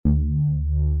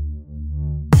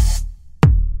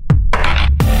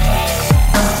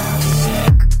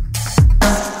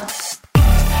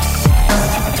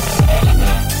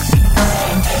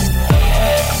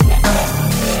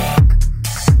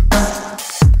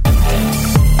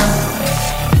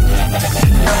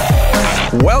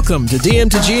Welcome to DM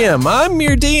to GM. I'm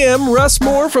your DM, Russ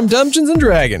Moore from Dungeons &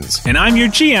 Dragons. And I'm your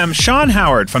GM, Sean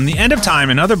Howard from The End of Time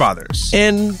and Other Bothers.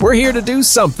 And we're here to do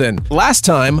something. Last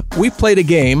time, we played a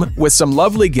game with some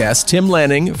lovely guests, Tim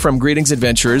Lanning from Greetings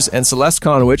Adventurers and Celeste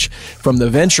Conowich from the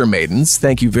Venture Maidens.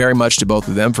 Thank you very much to both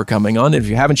of them for coming on. If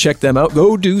you haven't checked them out,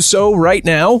 go do so right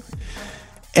now.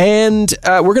 And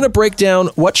we're going to break down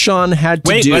what Sean had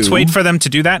to do. Let's wait for them to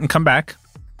do that and come back.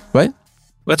 What?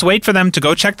 Let's wait for them to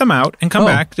go check them out and come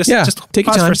back. Just take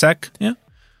pause your time for a sec. Yeah.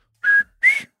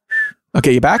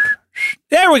 Okay, you back?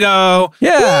 There we go.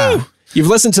 Yeah. Woo! You've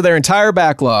listened to their entire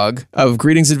backlog of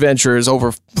Greetings Adventurers,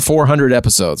 over 400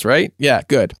 episodes, right? Yeah,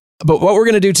 good. But what we're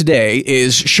going to do today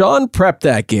is Sean prepped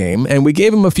that game, and we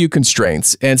gave him a few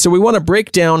constraints. And so we want to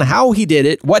break down how he did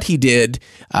it, what he did,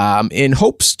 in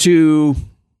hopes to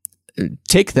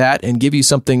take that and give you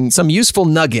some useful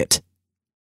nugget.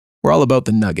 We're all about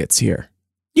the nuggets here.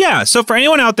 Yeah, so for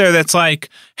anyone out there that's like,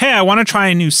 hey, I want to try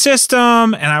a new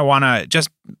system and I want to just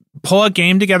pull a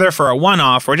game together for a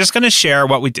one-off, we're just going to share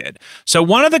what we did. So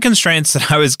one of the constraints that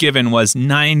I was given was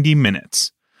 90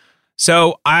 minutes.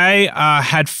 So I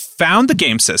had found the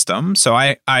game system. So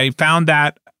I found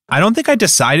that. I don't think I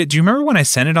decided. Do you remember when I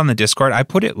sent it on the Discord? I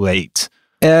put it late.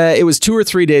 It was 2 or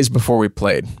 3 days before we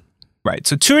played. Right.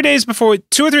 So 2 or 3 days before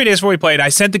we played, I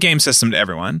sent the game system to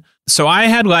everyone. So I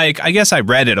had I guess I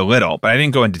read it a little, but I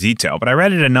didn't go into detail, but I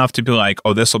read it enough to be like,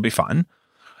 oh, this will be fun.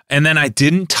 And then I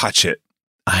didn't touch it.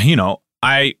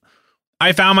 I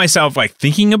found myself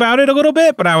thinking about it a little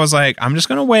bit, but I was like, I'm just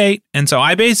going to wait. And so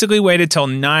I basically waited till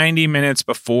 90 minutes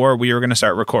before we were going to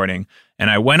start recording. And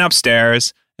I went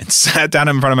upstairs and sat down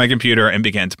in front of my computer and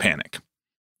began to panic.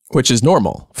 Which is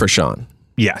normal for Sean.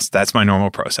 Yes, that's my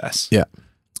normal process. Yeah.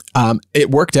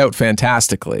 It worked out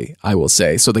fantastically, I will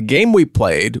say. So the game we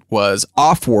played was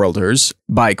Offworlders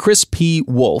by Chris P.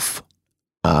 Wolf.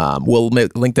 We'll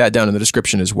link that down in the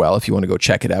description as well if you want to go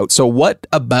check it out. So what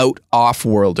about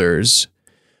Offworlders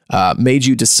made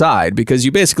you decide? Because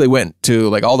you basically went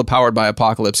to all the Powered by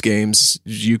Apocalypse games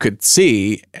you could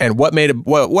see, and what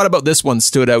about this one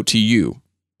stood out to you?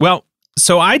 Well,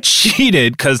 so I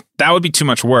cheated because that would be too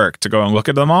much work to go and look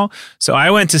at them all. So I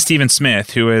went to Stephen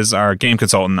Smith, who is our game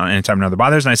consultant on Anytime and Other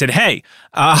Bothers, and I said, hey,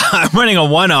 I'm running a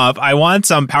one-off. I want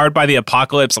some Powered by the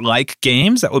Apocalypse-like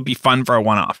games that would be fun for a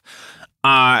one-off.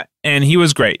 And he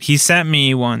was great. He sent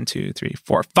me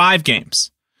 5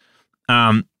 games.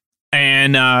 And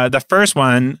the first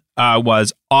one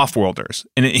was Offworlders.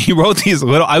 And he wrote these I'm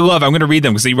going to read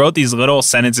them because he wrote these little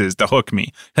sentences to hook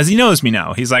me because he knows me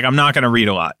now. He's like, I'm not going to read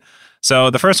a lot.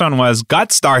 So the first one was,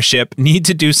 got Starship, need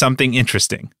to do something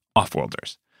interesting.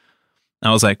 Offworlders.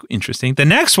 I was like, interesting. The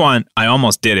next one, I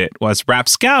almost did it, was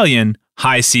Rapscallion,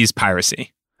 High Seas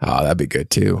Piracy. Oh, that'd be good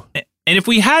too. And if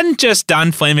we hadn't just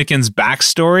done Flamikin's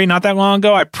backstory not that long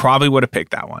ago, I probably would have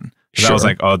picked that one. Sure. I was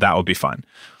like, oh, that would be fun.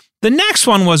 The next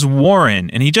one was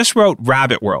Warren, and he just wrote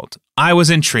Rabbit World. I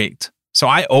was intrigued. So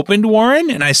I opened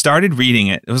Warren, and I started reading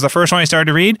it. It was the first one I started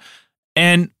to read,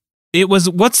 and it was,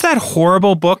 what's that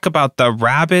horrible book about the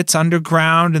rabbits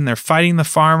underground and they're fighting the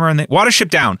farmer and Watership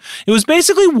Down. It was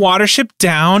basically Watership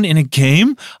Down in a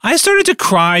game. I started to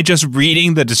cry just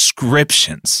reading the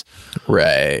descriptions.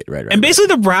 Right. And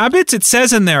basically the rabbits, it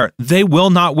says in there, they will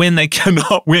not win. They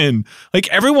cannot win.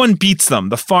 Everyone beats them.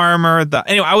 The farmer,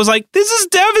 anyway, I was like, this is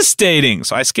devastating.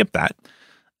 So I skipped that.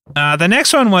 The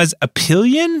next one was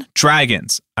Apillion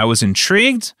Dragons. I was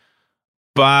intrigued,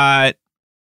 but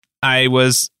I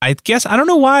don't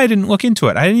know why I didn't look into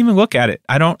it. I didn't even look at it.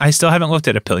 I still haven't looked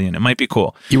at Apillion. It might be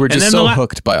cool. You were just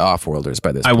hooked by Offworlders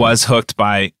by this point. I was hooked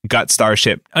by Gut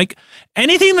Starship.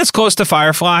 Anything that's close to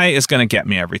Firefly is going to get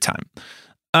me every time.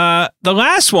 The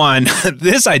last one,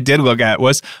 this I did look at,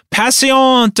 was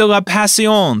Passion de la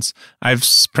Passions. I've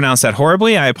pronounced that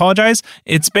horribly. I apologize.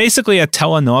 It's basically a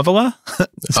telenovela.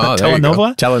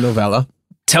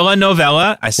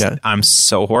 Telenovela. I'm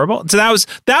so horrible. So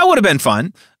that would have been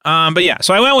fun. But yeah,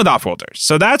 so I went with Offworlders.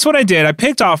 So that's what I did. I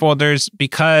picked Offworlders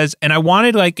because I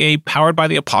wanted a Powered by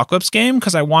the Apocalypse game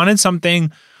because I wanted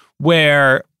something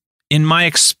where, in my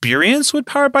experience with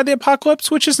Powered by the Apocalypse,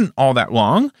 which isn't all that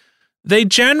long, they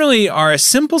generally are a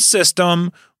simple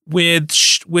system with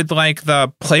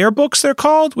the player books, they're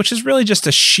called, which is really just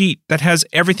a sheet that has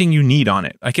everything you need on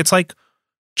it.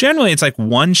 Generally it's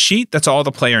one sheet. That's all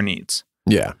the player needs.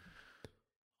 Yeah.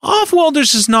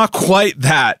 Offworlders is not quite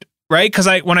that, right? Because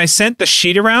when I sent the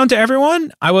sheet around to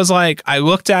everyone, I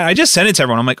just sent it to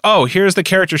everyone. I'm like, oh, here's the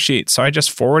character sheet. So I just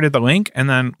forwarded the link, and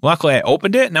then luckily I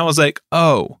opened it, and I was like,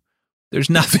 oh, there's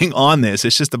nothing on this.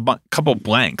 It's just a couple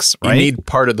blanks, right? You need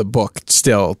part of the book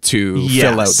still to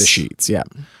fill out the sheets. Yeah.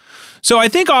 So I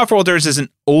think Offworlders is an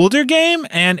older game,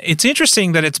 and it's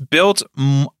interesting that it's built.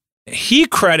 He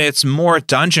credits more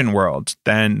Dungeon World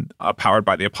than Powered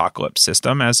by the Apocalypse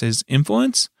system as his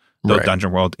influence, though Right.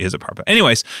 Dungeon World is a part of it.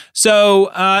 Anyways, so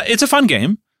it's a fun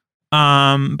game,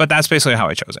 but that's basically how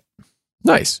I chose it.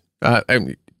 Nice.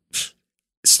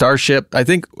 Starship, I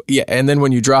think, yeah. And then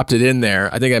when you dropped it in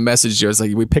there, I think I messaged you. I was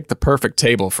like, we picked the perfect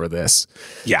table for this.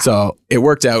 Yeah. So it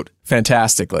worked out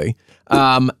fantastically.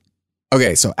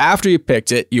 Okay, so after you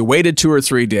picked it, you waited 2 or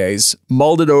 3 days,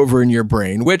 mulled it over in your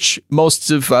brain, which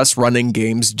most of us running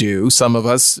games do, some of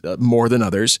us more than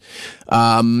others.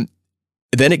 Then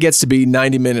it gets to be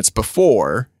 90 minutes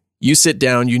before. You sit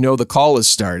down, you know the call is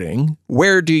starting.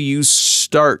 Where do you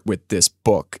start with this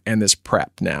book and this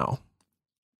prep now?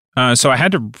 So I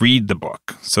had to read the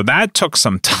book. So that took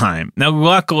some time. Now,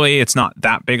 luckily, it's not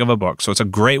that big of a book. So it's a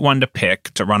great one to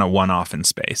pick to run a one-off in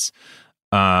space.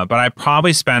 But I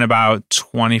probably spent about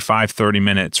 25, 30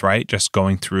 minutes, right, just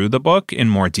going through the book in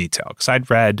more detail. Because I'd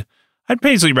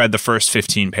basically read the first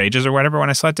 15 pages or whatever when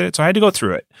I selected it. So I had to go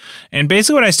through it. And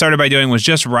basically what I started by doing was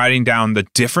just writing down the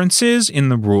differences in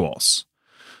the rules.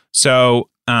 So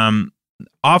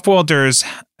Offworlders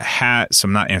so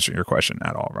I'm not answering your question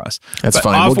at all, Russ. That's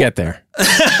fine. We'll get there.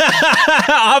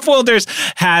 Offworlders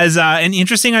has an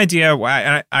interesting idea.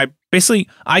 I basically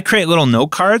create little note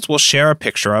cards. We'll share a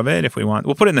picture of it if we want.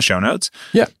 We'll put it in the show notes.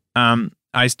 Yeah.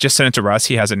 I just sent it to Russ.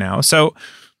 He has it now. So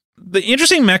the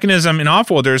interesting mechanism in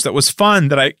Offworlders that was fun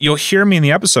that you'll hear me in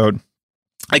the episode,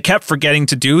 I kept forgetting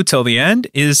to do till the end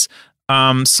is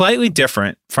slightly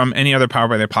different from any other Powered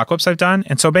by the Apocalypse I've done.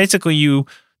 And so basically you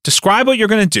describe what you're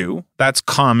going to do. That's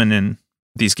common in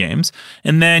these games.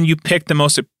 And then you pick the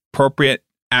most appropriate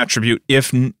attribute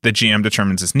if the GM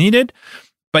determines it's needed.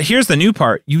 But here's the new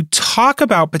part. You talk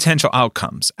about potential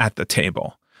outcomes at the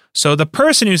table. So the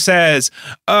person who says,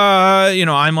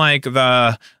 I'm like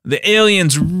the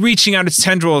alien's reaching out its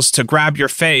tendrils to grab your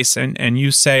face, and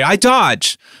you say, I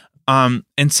dodge.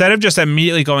 Instead of just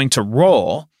immediately going to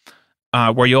roll,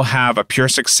 where you'll have a pure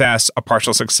success, a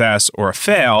partial success, or a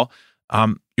fail,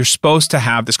 you're supposed to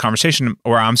have this conversation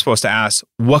where I'm supposed to ask,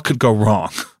 what could go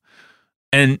wrong?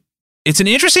 And it's an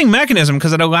interesting mechanism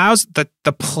because it allows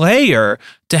the player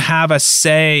to have a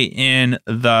say in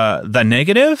the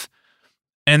negative.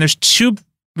 And there's two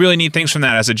really neat things from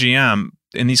that as a GM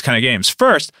in these kind of games.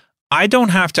 First, I don't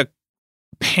have to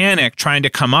panic trying to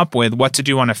come up with what to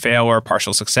do on a fail or a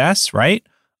partial success, right?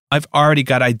 I've already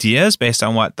got ideas based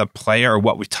on what the player or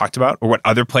what we talked about or what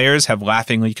other players have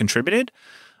laughingly contributed.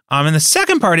 And the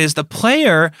second part is the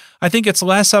player, I think it's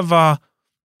less of a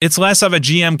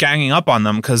GM ganging up on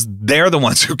them because they're the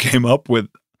ones who came up with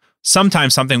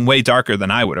sometimes something way darker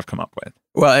than I would have come up with.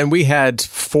 Well, and we had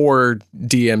 4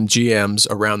 GMs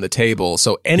around the table,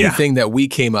 so anything that we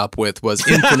came up with was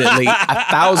infinitely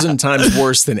 1,000 times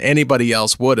worse than anybody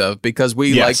else would have because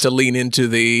we like to lean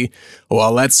into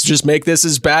let's just make this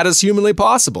as bad as humanly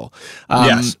possible.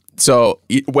 Yes. So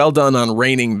well done on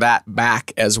reining that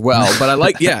back as well. But I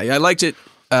liked it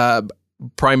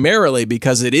primarily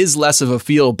because it is less of a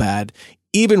feel bad,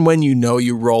 even when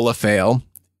you roll a fail.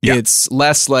 Yeah. It's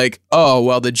less like,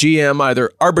 the GM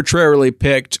either arbitrarily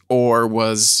picked or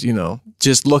was,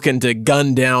 just looking to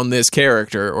gun down this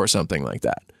character or something like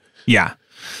that. Yeah.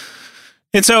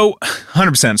 And so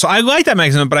 100%. So I like that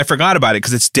mechanism, but I forgot about it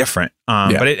because it's different.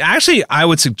 But it actually, I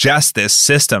would suggest this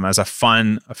system as a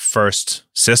fun first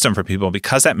system for people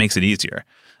because that makes it easier.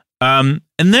 And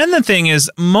then the thing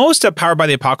is, most of Powered by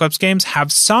the Apocalypse games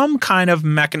have some kind of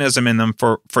mechanism in them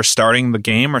for starting the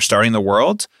game or starting the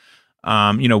world.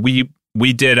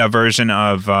 We did a version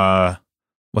of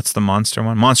what's the monster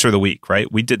one? Monster of the Week,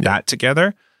 right? We did that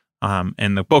together.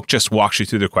 And the book just walks you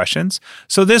through the questions.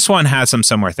 So this one has some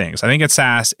similar things. I think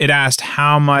it asked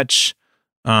how much,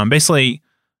 basically,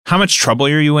 how much trouble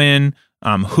are you in?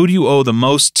 Who do you owe the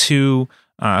most to?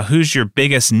 Who's your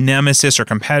biggest nemesis or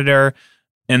competitor?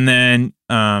 And then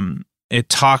it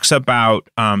talks about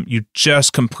you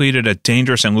just completed a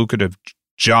dangerous and lucrative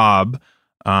job.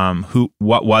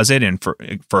 What was it and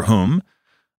for whom?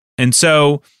 And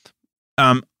so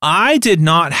I did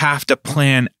not have to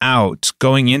plan out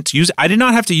I did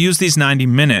not have to use these 90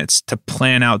 minutes to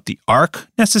plan out the arc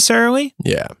necessarily.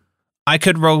 Yeah. I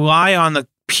could rely on the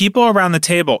people around the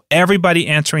table, everybody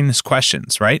answering these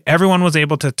questions, right? Everyone was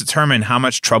able to determine how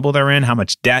much trouble they're in, how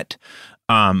much debt,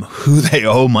 who they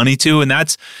owe money to. And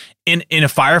that's in a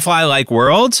Firefly-like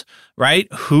world, right?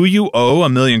 Who you owe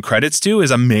 1 million credits to is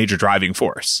a major driving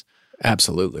force.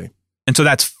 Absolutely. And so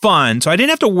that's fun. So I didn't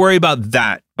have to worry about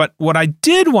that. But what I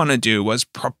did want to do was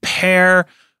prepare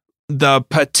the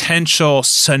potential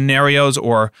scenarios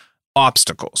or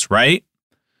obstacles, right?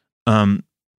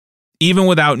 even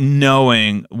without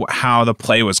knowing how the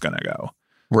play was going to go.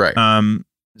 Right.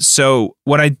 So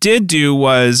what I did do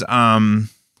was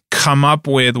come up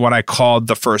with what I called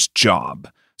the first job.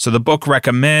 So the book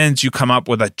recommends you come up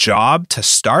with a job to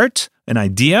start, an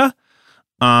idea.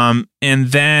 And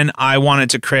then I wanted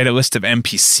to create a list of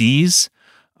NPCs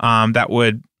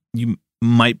that you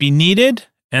might be needed.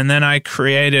 And then I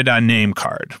created a name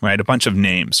card, right? A bunch of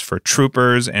names for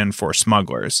troopers and for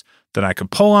smugglers that I could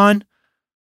pull on.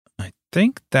 I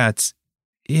think that's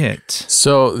it.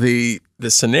 So the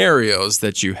scenarios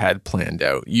that you had planned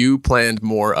out, you planned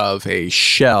more of a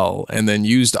shell and then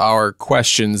used our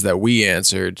questions that we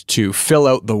answered to fill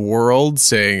out the world,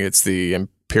 saying it's the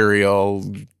Imperial,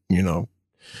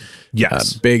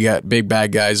 Yes. Big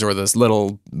bad guys or this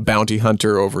little bounty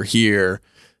hunter over here.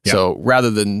 Yeah. So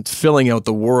rather than filling out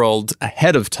the world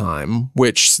ahead of time,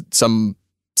 which some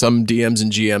DMs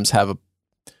and GMs have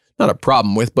not a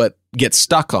problem with, but get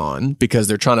stuck on because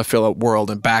they're trying to fill out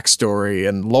world and backstory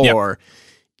and lore. Yep.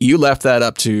 You left that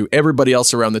up to everybody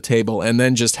else around the table and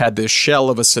then just had this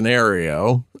shell of a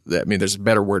scenario. I mean, there's a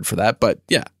better word for that, but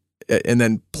yeah. And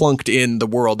then plunked in the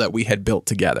world that we had built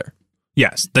together.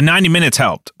 Yes, the 90 minutes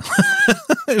helped.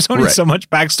 There's only so much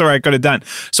backstory I could have done.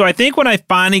 So I think when I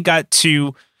finally got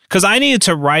to, because I needed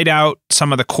to write out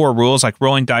some of the core rules, like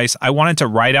rolling dice. I wanted to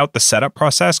write out the setup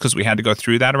process because we had to go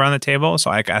through that around the table. So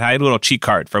I had a little cheat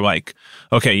card for like,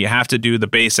 okay, you have to do the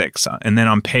basics. And then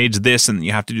on page this, and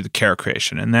you have to do the character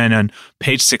creation. And then on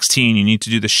page 16, you need to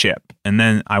do the ship. And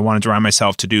then I wanted to remind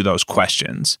myself to do those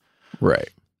questions. Right.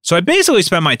 So I basically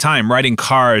spent my time writing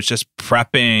cards, just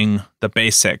prepping the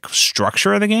basic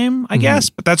structure of the game, I guess.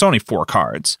 But that's only 4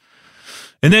 cards.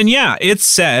 And then, it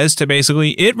says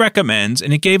it recommends,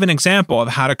 and it gave an example of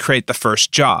how to create the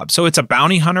first job. So it's a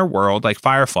bounty hunter world like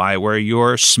Firefly where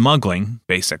you're smuggling,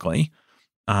 basically,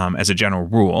 as a general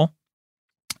rule.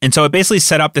 And so it basically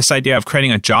set up this idea of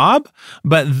creating a job.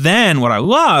 But then what I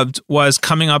loved was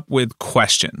coming up with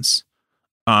questions.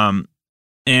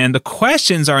 And the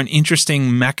questions are an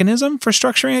interesting mechanism for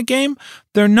structuring a game.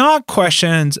 They're not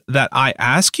questions that I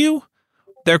ask you.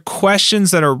 They're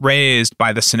questions that are raised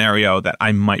by the scenario that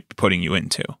I might be putting you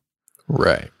into.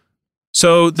 Right.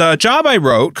 So the job I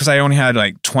wrote, because I only had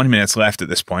like 20 minutes left at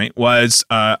this point, was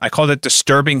I called it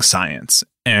Disturbing Science.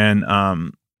 And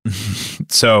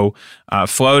so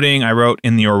floating, I wrote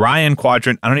in the Orion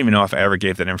Quadrant. I don't even know if I ever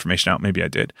gave that information out. Maybe I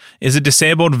did. Is a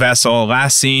disabled vessel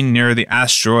last seen near the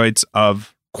asteroids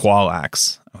of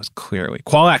Qualax. That was clearly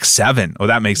Qualax 7. Oh,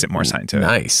 that makes it more scientific.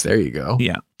 Nice. There you go.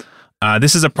 Yeah.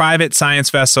 This is a private science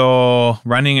vessel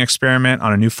running an experiment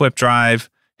on a new flip drive,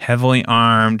 heavily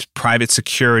armed, private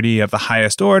security of the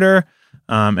highest order.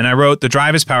 And I wrote, the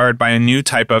drive is powered by a new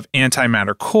type of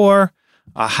antimatter core,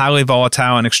 highly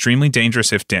volatile and extremely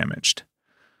dangerous if damaged.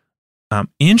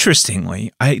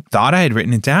 Interestingly, I thought I had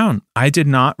written it down. I did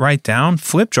not write down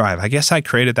flip drive. I guess I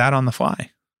created that on the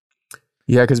fly.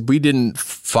 Yeah, because we didn't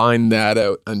find that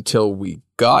out until we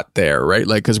got there, right?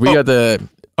 Like, because we had the...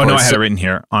 Oh, no, I had it written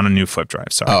here on a new flip drive.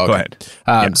 Sorry. Okay. Go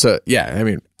ahead. So, I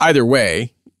mean, either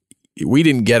way, we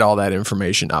didn't get all that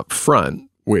information up front,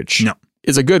 which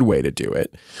is a good way to do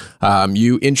it.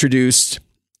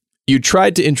 You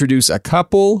tried to introduce a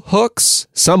couple hooks.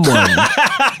 Someone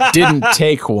didn't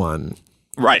take one.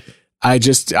 Right. I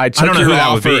took your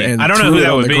offer and threw it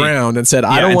on the ground and said,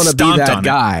 I don't want to be that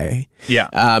guy. Yeah.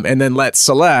 And then let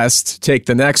Celeste take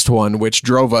the next one, which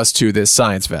drove us to this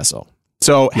science vessel.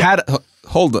 So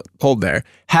hold there.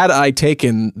 Had I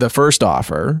taken the first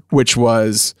offer, which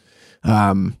was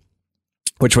the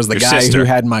Your guy sister.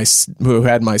 who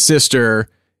had my sister,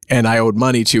 and I owed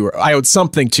money to her. I owed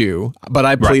something to, but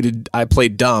I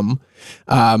played dumb.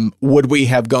 Would we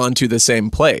have gone to the same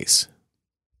place?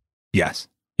 Yes.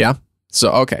 Yeah.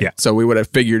 So okay. Yeah. So we would have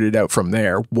figured it out from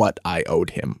there what I owed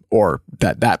him, or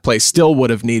that place still would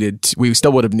have needed. We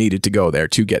still would have needed to go there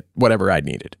to get whatever I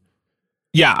needed.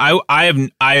 Yeah, I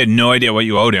had no idea what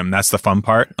you owed him. That's the fun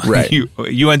part. Right.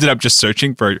 You ended up just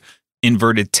searching for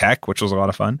inverted tech, which was a lot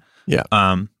of fun. Yeah.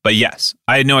 But yes,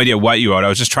 I had no idea what you owed. I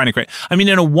was just trying to create. I mean,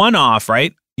 in a one-off,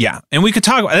 right? Yeah, and we could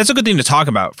talk. That's a good thing to talk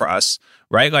about for us,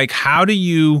 right? Like, how do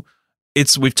you?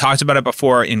 We've talked about it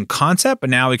before in concept, but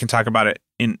now we can talk about it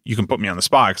in. You can put me on the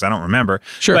spot because I don't remember.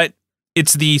 Sure. But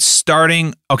it's the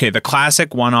starting. Okay, the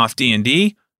classic one-off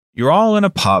D&D. You're all in a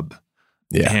pub.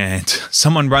 Yeah. And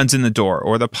someone runs in the door,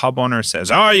 or the pub owner says,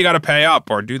 oh, you got to pay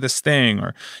up or do this thing,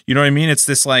 or, you know what I mean? It's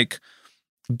this like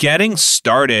getting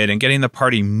started and getting the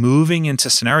party moving into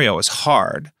scenario is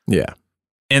hard. Yeah.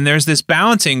 And there's this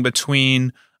balancing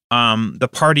between the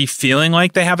party feeling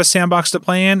like they have a sandbox to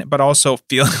play in, but also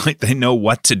feeling like they know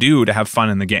what to do to have fun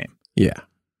in the game. Yeah.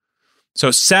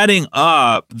 So setting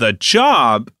up the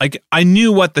job, like I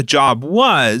knew what the job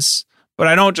was, but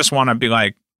I don't just want to be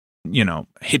like,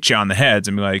 hit you on the heads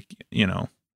and be like, you've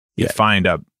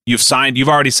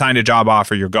already signed a job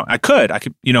offer. You're going, I could,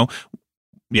 yeah.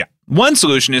 One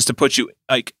solution is to put you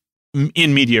like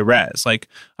in media res. Like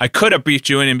I could have briefed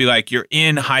you in and be like, you're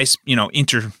in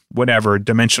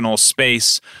dimensional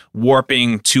space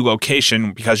warping to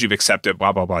location because you've accepted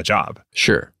blah, blah, blah job.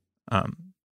 Sure.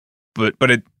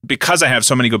 Because I have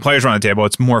so many good players around the table,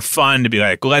 it's more fun to be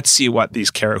like, let's see what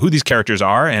who these characters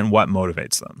are and what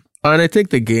motivates them. And I think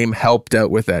the game helped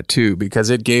out with that too, because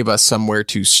it gave us somewhere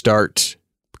to start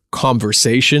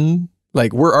conversation.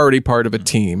 Like we're already part of a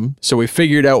team, so we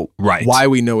figured out why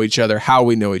we know each other, how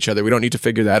we know each other. We don't need to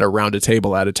figure that around a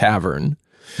table at a tavern.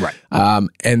 Right.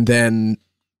 And then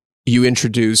you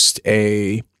introduced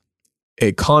a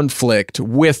conflict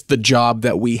with the job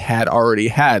that we had already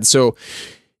had. So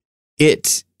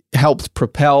it helped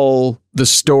propel the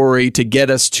story to get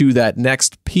us to that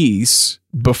next piece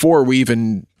before we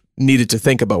even needed to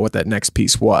think about what that next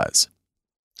piece was.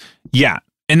 Yeah.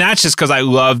 And that's just because I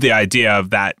love the idea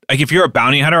of that. Like if you're a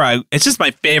bounty hunter, it's just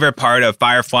my favorite part of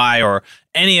Firefly or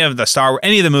any of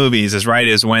the movies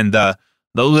is when the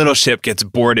little ship gets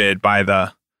boarded by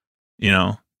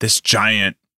this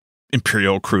giant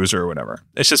Imperial cruiser or whatever.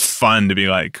 It's just fun to be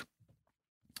like,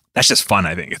 that's just fun.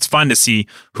 I think it's fun to see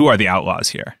who are the outlaws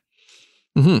here.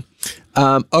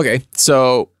 Mm-hmm. Okay.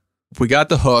 So we got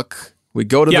the hook. We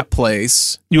go to the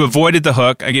place. You avoided the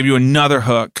hook. I gave you another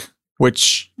hook,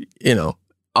 which,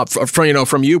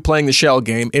 from you playing the shell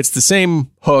game, it's the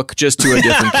same hook, just to a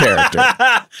different character,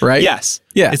 right? Yes.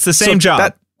 Yeah. It's the same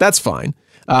job. That's fine.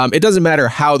 It doesn't matter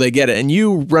how they get it. And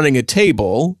you running a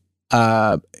table,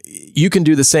 you can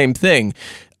do the same thing.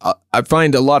 I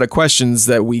find a lot of questions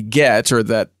that we get, or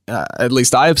that at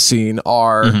least I've seen,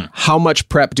 are how much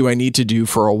prep do I need to do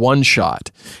for a one shot?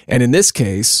 And in this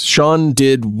case, Sean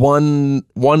did one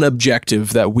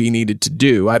objective that we needed to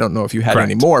do. I don't know if you had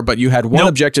any more, but you had one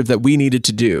objective that we needed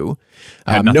to do,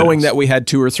 knowing that we had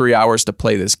 2 or 3 hours to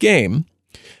play this game.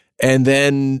 And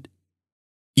then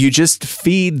you just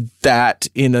feed that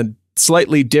in a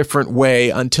slightly different way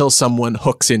until someone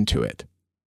hooks into it.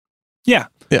 Yeah.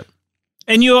 Yeah.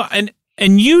 And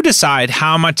you decide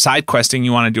how much side questing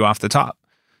you want to do off the top,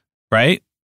 right?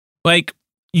 Like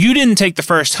you didn't take the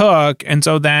first hook, and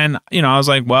so then I was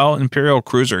like, well, Imperial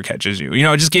cruiser catches you.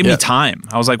 It just gave me time.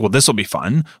 I was like, well, this will be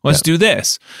fun. Let's do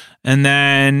this, and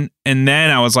then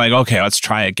I was like, okay, let's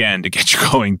try again to get you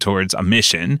going towards a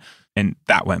mission, and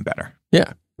that went better.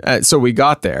 Yeah. So we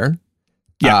got there.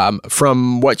 Yeah.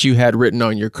 From what you had written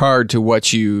on your card to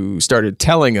what you started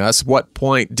telling us, what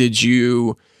point did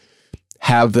you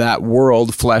have that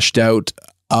world fleshed out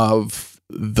of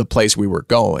the place we were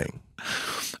going?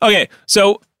 Okay,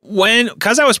 so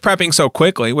because I was prepping so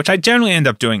quickly, which I generally end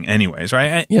up doing anyways,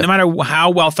 right? No matter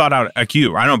how well thought out, like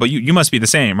you, I don't know, but you must be the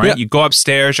same, right? Yeah. You go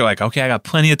upstairs, you're like, okay, I got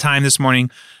plenty of time this morning.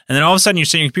 And then all of a sudden you're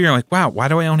sitting here, you're like, wow, why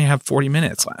do I only have 40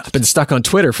 minutes left? I've been stuck on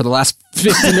Twitter for the last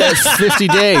 50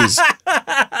 days.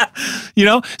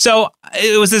 So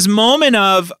it was this moment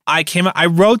of, I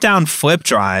wrote down flip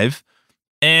drive,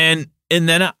 and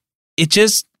then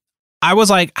I was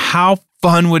like, how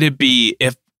fun would it be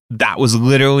if that was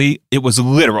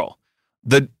literal.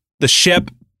 The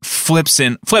ship flips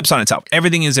on itself.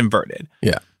 Everything is inverted.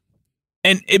 Yeah.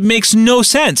 And it makes no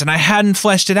sense. And I hadn't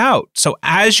fleshed it out. So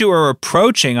as you were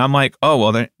approaching, I'm like, oh,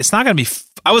 well, it's not going to be.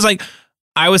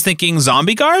 I was thinking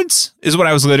zombie guards is what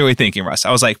I was literally thinking, Russ.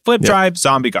 I was like, flip drive,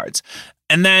 zombie guards.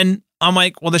 And then I'm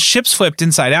like, well, the ship's flipped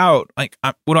inside out. Like,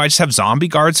 what do I just have zombie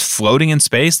guards floating in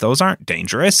space? Those aren't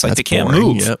dangerous. Like, they can't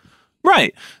move. Yep.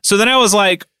 Right. So then I was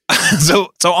like, so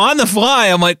on the fly,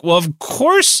 I'm like, well, of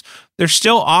course there's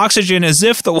still oxygen as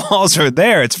if the walls are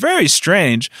there. It's very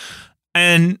strange.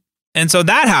 And so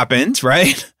that happened,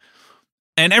 right?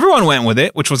 And everyone went with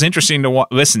it, which was interesting to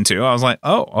listen to. I was like,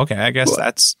 oh, okay, I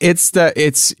guess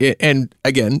and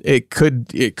again, it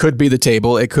could be the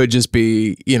table. It could just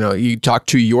be, you talk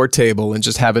to your table and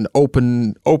just have an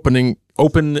open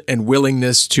and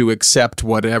willingness to accept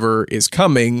whatever is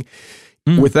coming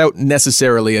without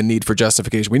necessarily a need for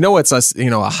justification. We know it's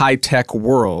a high-tech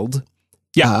world.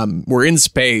 Yeah. We're in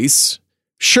space.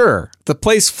 Sure, the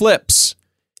place flips.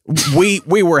 We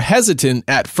were hesitant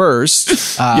at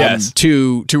first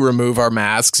to remove our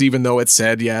masks, even though it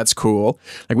said, it's cool.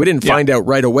 Like, we didn't find out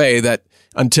right away that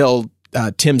until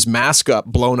Tim's mask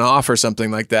got blown off or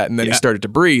something like that, and then he started to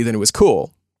breathe, and it was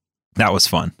cool. That was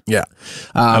fun. Yeah.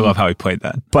 I love how he played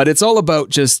that. But it's all about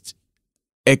just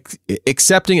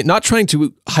accepting it, not trying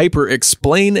to hyper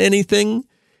explain anything,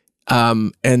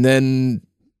 and then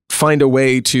find a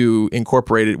way to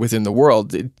incorporate it within the world.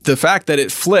 The fact that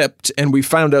it flipped and we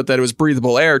found out that it was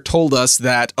breathable air told us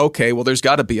that, okay, well, there's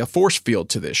got to be a force field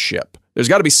to this ship. There's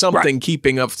got to be something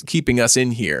keeping us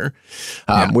in here,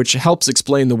 which helps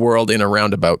explain the world in a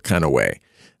roundabout kind of way.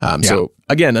 So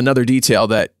again, another detail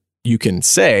that you can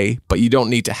say, but you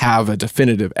don't need to have a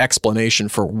definitive explanation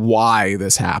for why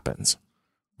this happens.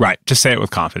 Right. Just say it with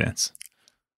confidence.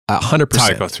 100%. That's how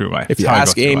I go through life. If you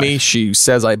ask Amy, she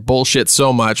says I bullshit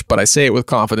so much, but I say it with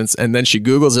confidence, and then she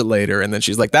Googles it later, and then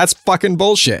she's like, that's fucking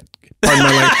bullshit. Pardon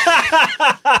my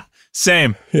language.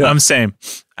 Same. Yeah. I'm same.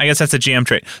 I guess that's a GM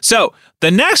trait. So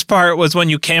the next part was when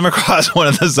you came across one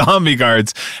of the zombie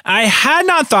guards. I had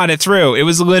not thought it through. It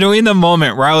was literally the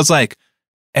moment where I was like,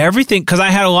 everything, because I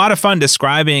had a lot of fun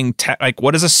describing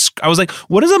what does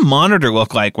a monitor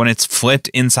look like when it's flipped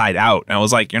inside out? And I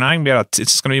was like, you're not gonna be able to,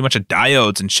 it's just gonna be a bunch of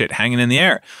diodes and shit hanging in the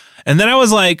air. And then I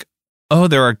was like, oh,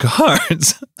 there are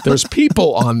guards. There's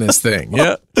people on this thing.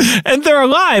 Yeah. And they're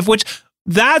alive, which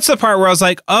that's the part where I was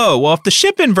like, oh, well, if the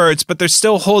ship inverts, but they're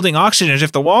still holding oxygen,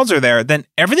 if the walls are there, then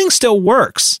everything still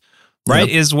works, right?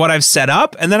 Yep. Is what I've set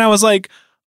up. And then I was like,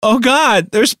 oh God,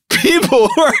 there's people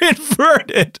who are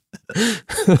inverted.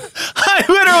 I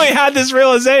literally had this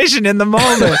realization in the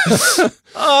moment.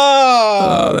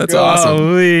 That's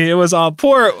awesome. It was all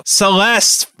poor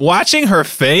Celeste. Watching her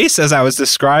face as I was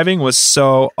describing was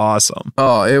so awesome.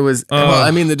 Oh, it was. Well,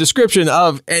 I mean, the description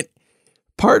of it.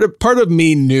 Part of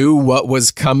me knew what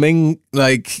was coming.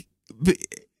 Like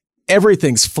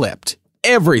everything's flipped.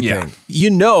 Everything. Yeah. You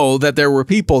know that there were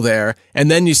people there,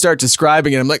 and then you start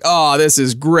describing it. I'm like, oh, this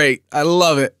is great. I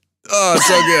love it. Oh, it's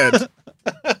so good.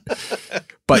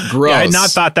 But gross. Yeah, I had not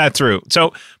thought that through.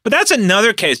 So, but that's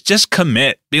another case. Just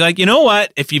commit. Be like, you know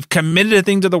what? If you've committed a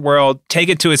thing to the world, take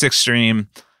it to its extreme.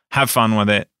 Have fun with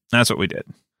it. That's what we did.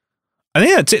 I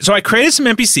think that's it. So I created some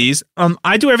NPCs.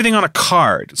 I do everything on a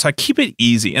card, so I keep it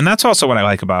easy, and that's also what I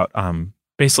like about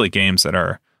basically games that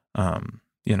are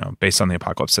based on the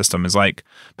Apocalypse system, is like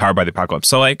powered by the Apocalypse.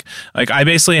 So like I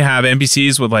basically have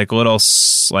NPCs with like little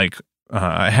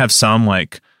I have some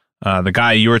like the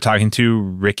guy you were talking to,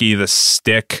 Ricky the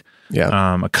Stick,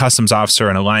 a customs officer,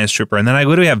 an alliance trooper, and then I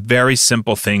literally have very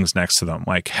simple things next to them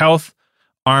like health,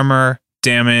 armor,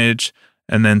 damage,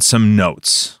 and then some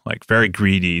notes, like very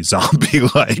greedy zombie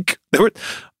like.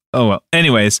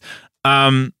 Anyways,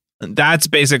 that's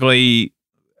basically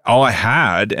all I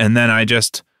had, and then I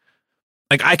just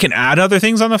like I can add other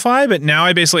things on the fly, but now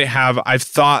I basically I've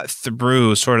thought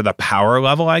through sort of the power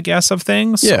level, I guess, of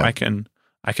things. Yeah. So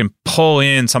I can pull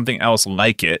in something else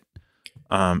like it,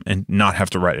 and not have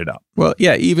to write it up. Well,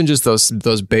 yeah, even just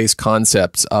those base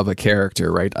concepts of a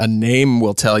character, right? A name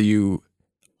will tell you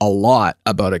a lot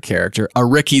about a character. A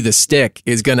Ricky the Stick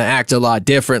is going to act a lot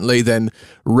differently than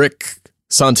Rick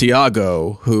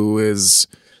Santiago, who is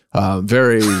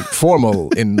very formal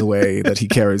in the way that he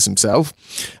carries himself.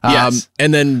 Yes.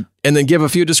 And then give a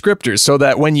few descriptors so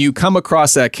that when you come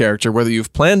across that character, whether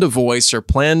you've planned a voice or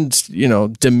planned,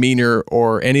 demeanor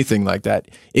or anything like that,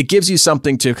 it gives you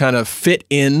something to kind of fit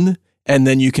in, and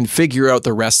then you can figure out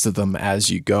the rest of them as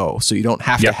you go. So you don't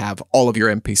have to have all of your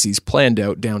NPCs planned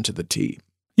out down to the T.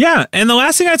 Yeah, and the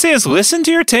last thing I'd say is listen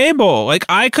to your table. Like,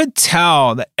 I could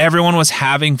tell that everyone was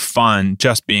having fun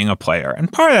just being a player.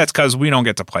 And part of that's because we don't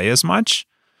get to play as much.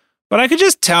 But I could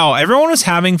just tell everyone was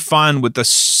having fun with the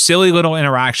silly little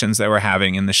interactions they were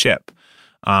having in the ship.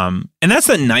 And that's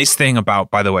the nice thing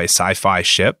about, by the way, Sci-Fi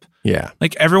Ship. Yeah.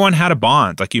 Like, everyone had a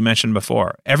bond, like you mentioned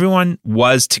before. Everyone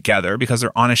was together because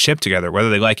they're on a ship together,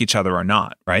 whether they like each other or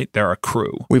not, right? They're a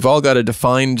crew. We've all got a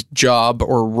defined job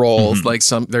or role. Mm-hmm. Like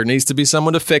there needs to be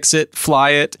someone to fix it, fly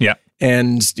it,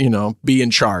 and, be in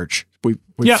charge. We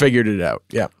figured it out.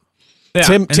 Yeah. Yeah.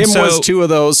 Tim was two of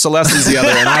those, Celeste is the other,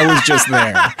 and I was just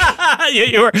there.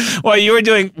 You were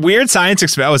doing weird science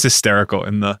experiments. That was hysterical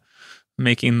in the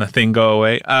making the thing go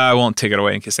away. I won't take it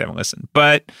away in case they haven't listened.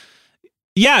 But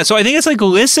yeah, so I think it's like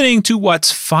listening to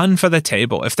what's fun for the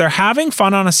table. If they're having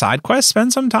fun on a side quest,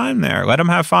 spend some time there. Let them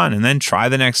have fun, and then try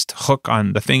the next hook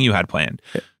on the thing you had planned.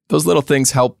 Those little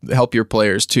things help your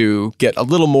players to get a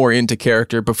little more into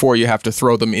character before you have to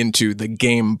throw them into the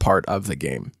game part of the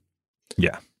game.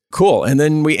 Yeah. Cool. And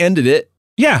then we ended it.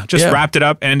 Yeah, wrapped it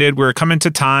up, ended. We're coming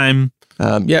to time. We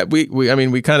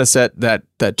kind of set that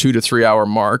 2 to 3 hour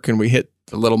mark, and we hit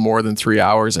a little more than 3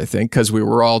 hours, I think, because we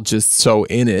were all just so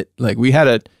in it. Like we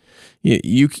had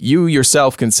you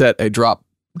yourself can set a drop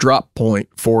point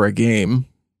for a game.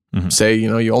 Mm-hmm. Say,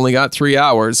 you only got 3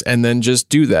 hours, and then just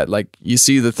do that. Like you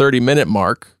see the 30-minute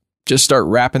mark, just start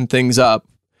wrapping things up.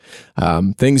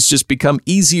 Things just become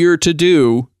easier to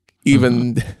do,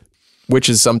 even which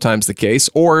is sometimes the case,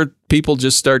 or people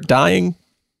just start dying.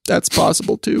 That's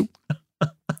possible too.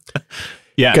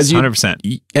 Yes,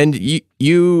 100%. And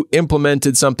you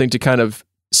implemented something to kind of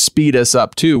speed us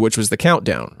up too, which was the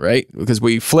countdown, right? Because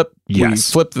we flip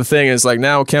the thing. And it's like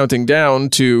now counting down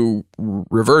to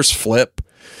reverse flip.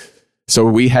 So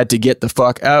we had to get the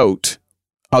fuck out.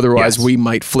 Otherwise, we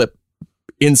might flip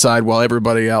inside while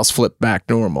everybody else flipped back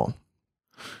normal.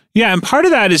 Yeah, and part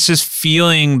of that is just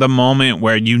feeling the moment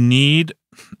where you need,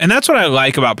 and that's what I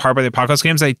like about Powered by the Apocalypse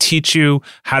games. They teach you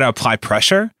how to apply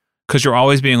pressure because you're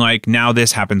always being like, now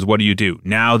this happens, what do you do?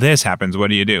 Now this happens, what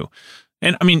do you do?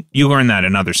 And I mean, you learn that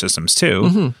in other systems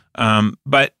too.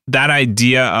 But that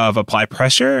idea of apply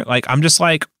pressure, like I'm just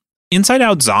like, Inside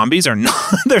Out zombies are not,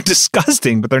 they're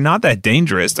disgusting, but they're not that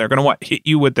dangerous. They're going to hit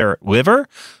you with their liver.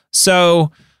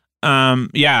 So,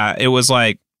 it was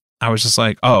like, I was just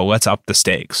like, oh, let's up the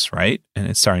stakes, right? And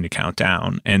it's starting to count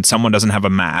down and someone doesn't have a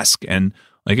mask. And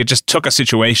like, it just took a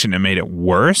situation and made it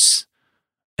worse.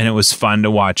 And it was fun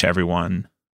to watch everyone,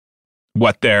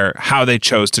 how they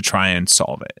chose to try and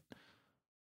solve it.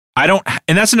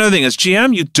 And that's another thing as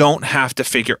GM, you don't have to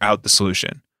figure out the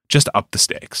solution, just up the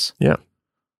stakes. Yeah.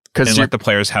 And let the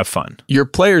players have fun. Your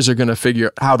players are going to figure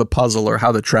out how the puzzle or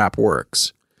how the trap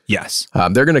works. Yes.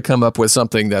 They're going to come up with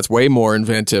something that's way more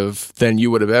inventive than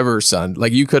you would have ever done.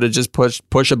 Like you could have just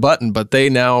push a button, but they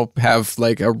now have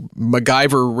like a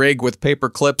MacGyver rig with paper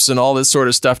clips and all this sort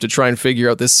of stuff to try and figure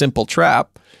out this simple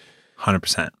trap.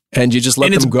 100%. And you just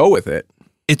let them go with it.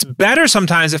 It's better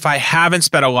sometimes if I haven't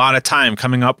spent a lot of time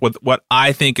coming up with what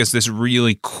I think is this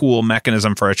really cool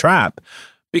mechanism for a trap,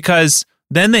 because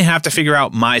then they have to figure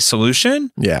out my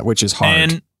solution. Yeah, which is hard.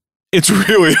 And it's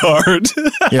really hard.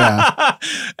 Yeah.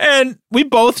 And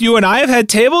you and I have had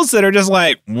tables that are just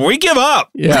like, we give up.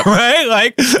 Yeah. Right?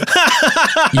 Like,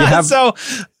 you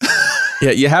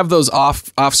have those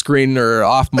off screen or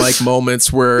off mic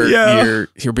moments where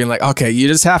you're being like, okay, you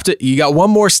got one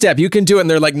more step. You can do it. And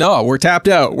they're like, no, we're tapped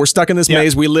out. We're stuck in this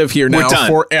maze. We live here now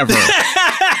forever.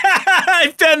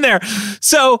 I've been there.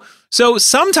 So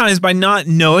sometimes by not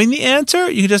knowing the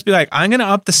answer, you can just be like, I'm going to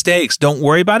up the stakes. Don't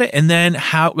worry about it. And then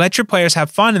let your players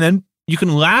have fun. And then you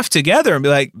can laugh together and be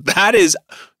like, that is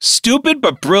stupid,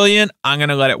 but brilliant. I'm going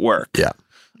to let it work. Yeah.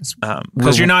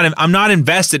 Because I'm not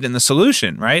invested in the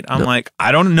solution, right? I'm like,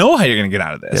 I don't know how you're going to get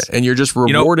out of this. Yeah, and you're just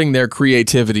rewarding their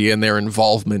creativity and their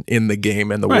involvement in the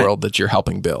game and the world that you're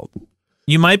helping build.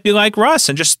 You might be like Russ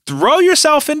and just throw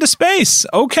yourself into space.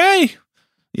 Okay.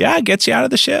 Yeah, it gets you out of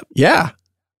the ship. Yeah.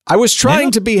 I was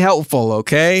trying to be helpful,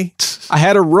 okay? I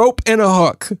had a rope and a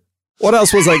hook. What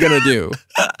else was I going to do?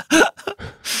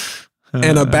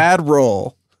 And a bad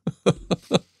roll.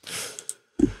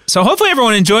 So hopefully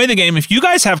everyone enjoyed the game. If you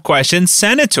guys have questions,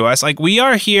 send it to us. Like we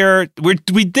are here.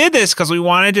 We did this because we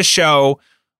wanted to show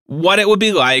what it would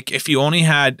be like if you only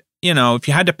had, if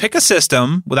you had to pick a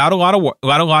system without a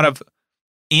lot of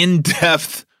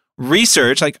in-depth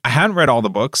research. Like I hadn't read all the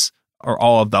books or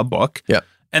all of the book. Yeah.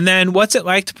 And then what's it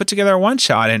like to put together a one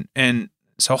shot? And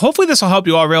so hopefully this will help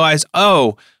you all realize,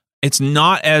 oh, it's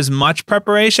not as much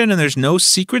preparation and there's no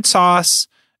secret sauce.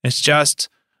 It's just,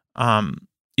 I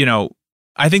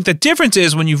think the difference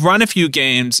is when you've run a few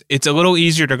games, it's a little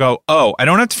easier to go, oh, I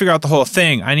don't have to figure out the whole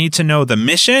thing. I need to know the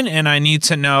mission and I need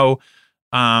to know,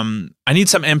 I need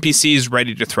some NPCs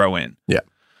ready to throw in. Yeah.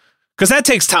 Because that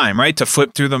takes time, right? To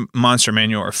flip through the monster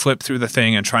manual or flip through the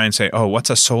thing and try and say, oh, what's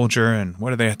a soldier and what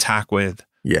do they attack with?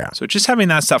 Yeah. So just having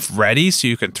that stuff ready so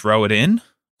you can throw it in.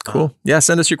 Cool. Yeah.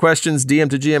 Send us your questions,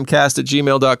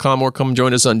 dm2gmcast@gmail.com, or come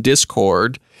join us on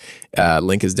Discord.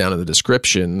 Link is down in the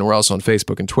description. We're also on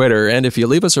Facebook and Twitter. And if you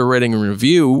leave us a rating and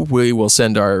review, we will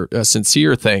send our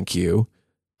sincere thank you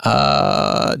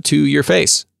to your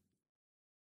face.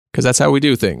 Because that's how we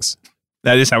do things.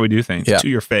 That is how we do things. Yeah. To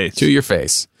your face. To your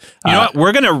face. You know what?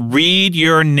 We're going to read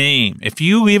your name. If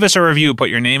you leave us a review, put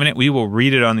your name in it, we will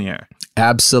read it on the air.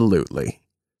 Absolutely.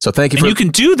 So thank you and you can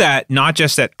do that not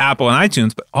just at Apple and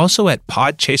iTunes, but also at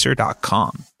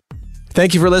podchaser.com.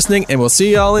 Thank you for listening, and we'll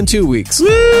see y'all in 2 weeks.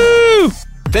 Woo!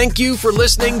 Thank you for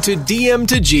listening to DM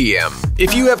to GM.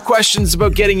 If you have questions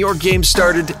about getting your game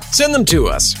started, send them to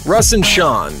us, Russ and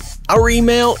Sean. Our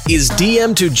email is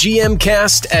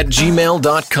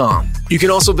dm2gmcast@gmail.com. You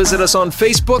can also visit us on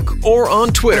Facebook or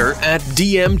on Twitter at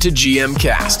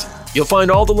dm2gmcast. You'll find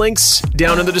all the links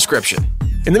down in the description.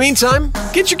 In the meantime,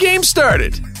 get your game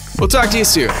started. We'll talk to you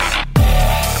soon.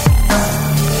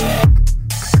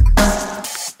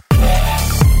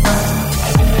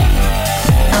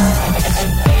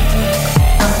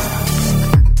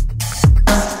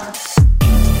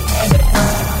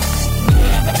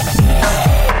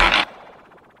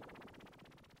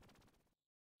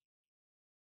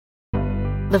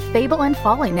 The Fable and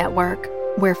Folly Network,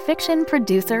 where fiction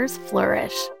producers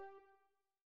flourish.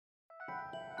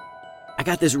 I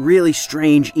got this really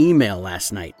strange email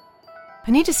last night.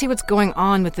 I need to see what's going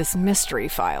on with this mystery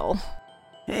file.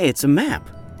 Hey, it's a map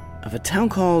of a town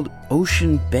called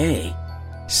Ocean Bay.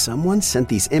 Someone sent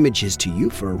these images to you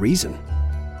for a reason.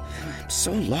 I'm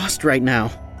so lost right now.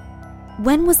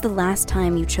 When was the last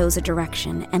time you chose a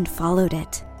direction and followed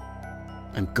it?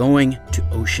 I'm going to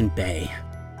Ocean Bay.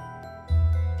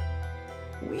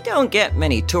 We don't get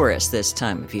many tourists this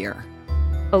time of year.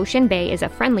 Ocean Bay is a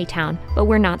friendly town, but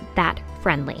we're not that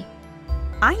friendly.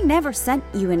 I never sent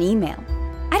you an email.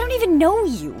 I don't even know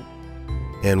you.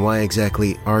 And why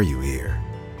exactly are you here?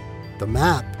 The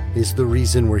map is the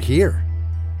reason we're here.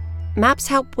 Maps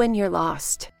help when you're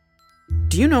lost.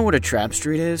 Do you know what a trap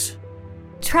street is?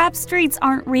 Trap streets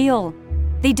aren't real.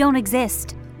 They don't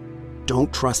exist.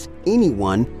 Don't trust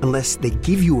anyone unless they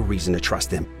give you a reason to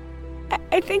trust them.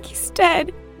 I think he's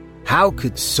dead. How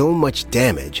could so much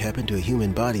damage happen to a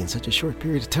human body in such a short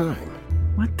period of time?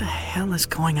 What the hell is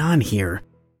going on here?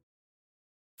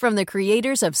 From the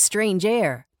creators of Strange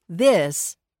Air,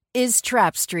 this is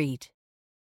Trap Street.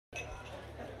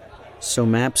 So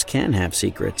maps can have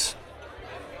secrets.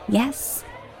 Yes,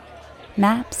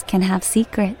 maps can have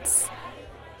secrets.